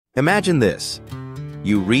Imagine this.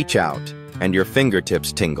 You reach out, and your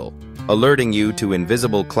fingertips tingle, alerting you to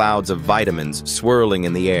invisible clouds of vitamins swirling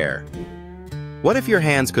in the air. What if your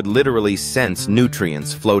hands could literally sense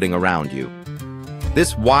nutrients floating around you?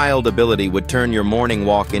 This wild ability would turn your morning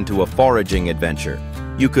walk into a foraging adventure.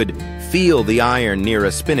 You could feel the iron near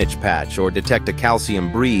a spinach patch or detect a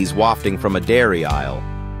calcium breeze wafting from a dairy aisle.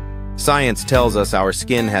 Science tells us our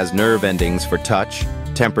skin has nerve endings for touch,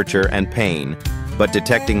 temperature, and pain, but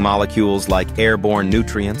detecting molecules like airborne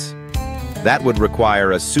nutrients? That would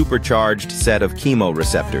require a supercharged set of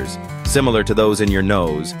chemoreceptors, similar to those in your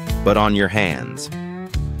nose, but on your hands.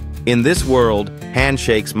 In this world,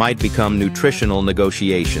 handshakes might become nutritional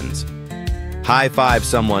negotiations. High-five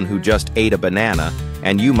someone who just ate a banana,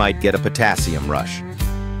 and you might get a potassium rush.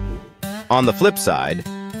 On the flip side,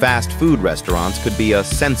 fast food restaurants could be a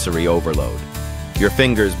sensory overload, your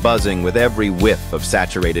fingers buzzing with every whiff of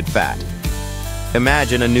saturated fat.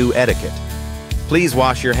 Imagine a new etiquette. Please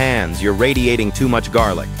wash your hands, you're radiating too much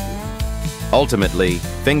garlic. Ultimately,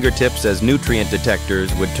 fingertips as nutrient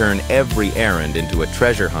detectors would turn every errand into a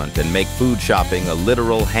treasure hunt and make food shopping a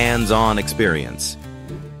literal hands-on experience.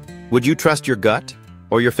 Would you trust your gut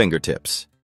or your fingertips?